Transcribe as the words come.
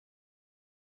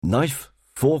Knife,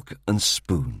 fork, and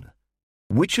spoon.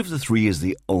 Which of the three is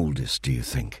the oldest, do you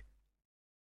think?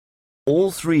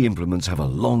 All three implements have a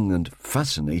long and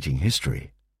fascinating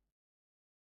history.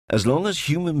 As long as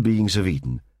human beings have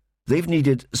eaten, they've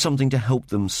needed something to help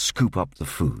them scoop up the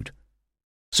food.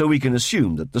 So we can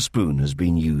assume that the spoon has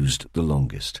been used the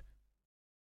longest.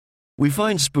 We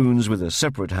find spoons with a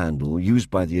separate handle used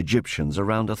by the Egyptians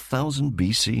around 1000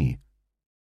 BC.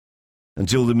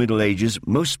 Until the Middle Ages,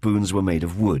 most spoons were made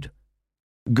of wood.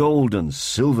 Gold and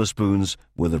silver spoons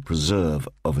were the preserve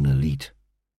of an elite.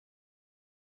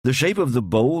 The shape of the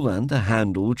bowl and the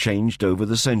handle changed over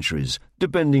the centuries,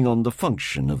 depending on the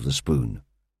function of the spoon.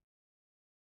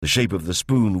 The shape of the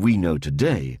spoon we know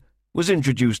today was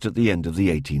introduced at the end of the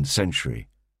 18th century.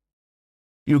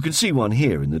 You can see one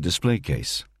here in the display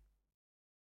case.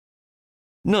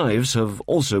 Knives have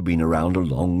also been around a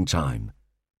long time.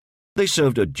 They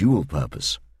served a dual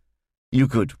purpose. You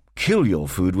could kill your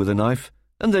food with a knife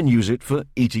and then use it for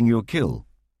eating your kill.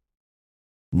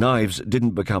 Knives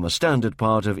didn't become a standard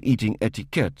part of eating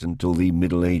etiquette until the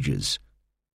Middle Ages.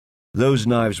 Those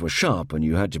knives were sharp and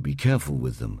you had to be careful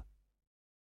with them.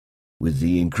 With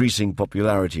the increasing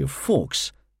popularity of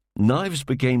forks, knives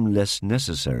became less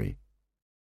necessary.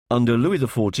 Under Louis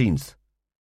XIV,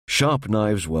 sharp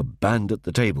knives were banned at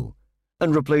the table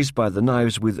and replaced by the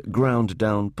knives with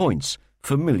ground-down points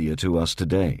familiar to us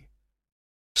today.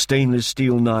 Stainless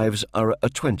steel knives are a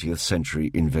 20th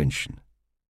century invention.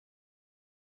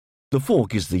 The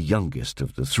fork is the youngest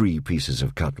of the three pieces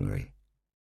of cutlery.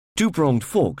 Two-pronged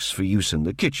forks for use in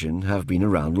the kitchen have been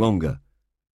around longer,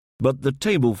 but the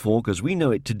table fork as we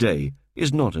know it today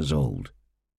is not as old.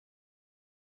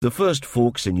 The first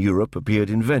forks in Europe appeared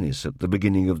in Venice at the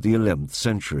beginning of the 11th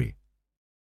century.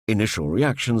 Initial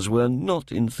reactions were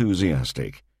not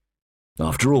enthusiastic.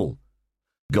 After all,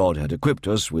 God had equipped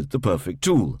us with the perfect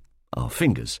tool, our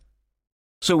fingers.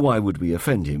 So why would we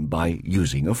offend him by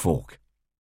using a fork?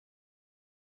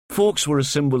 Forks were a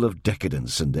symbol of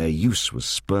decadence and their use was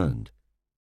spurned.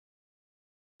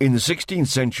 In the 16th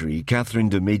century, Catherine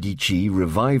de' Medici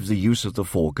revived the use of the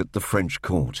fork at the French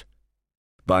court.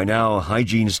 By now,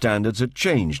 hygiene standards had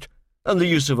changed, and the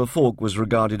use of a fork was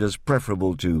regarded as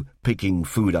preferable to picking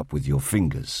food up with your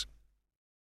fingers.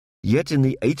 Yet in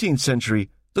the 18th century,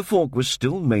 the fork was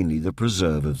still mainly the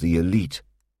preserve of the elite.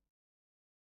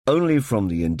 Only from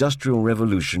the Industrial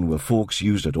Revolution were forks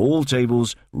used at all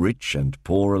tables, rich and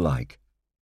poor alike.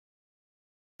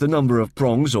 The number of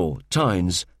prongs, or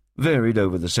tines, varied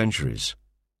over the centuries.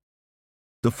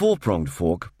 The four-pronged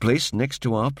fork placed next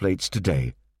to our plates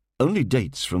today only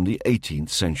dates from the 18th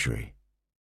century.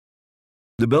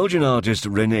 The Belgian artist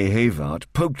René Hayward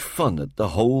poked fun at the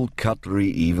whole cutlery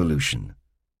evolution.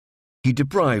 He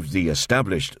deprived the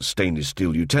established stainless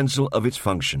steel utensil of its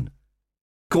function,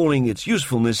 calling its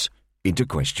usefulness into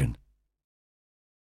question.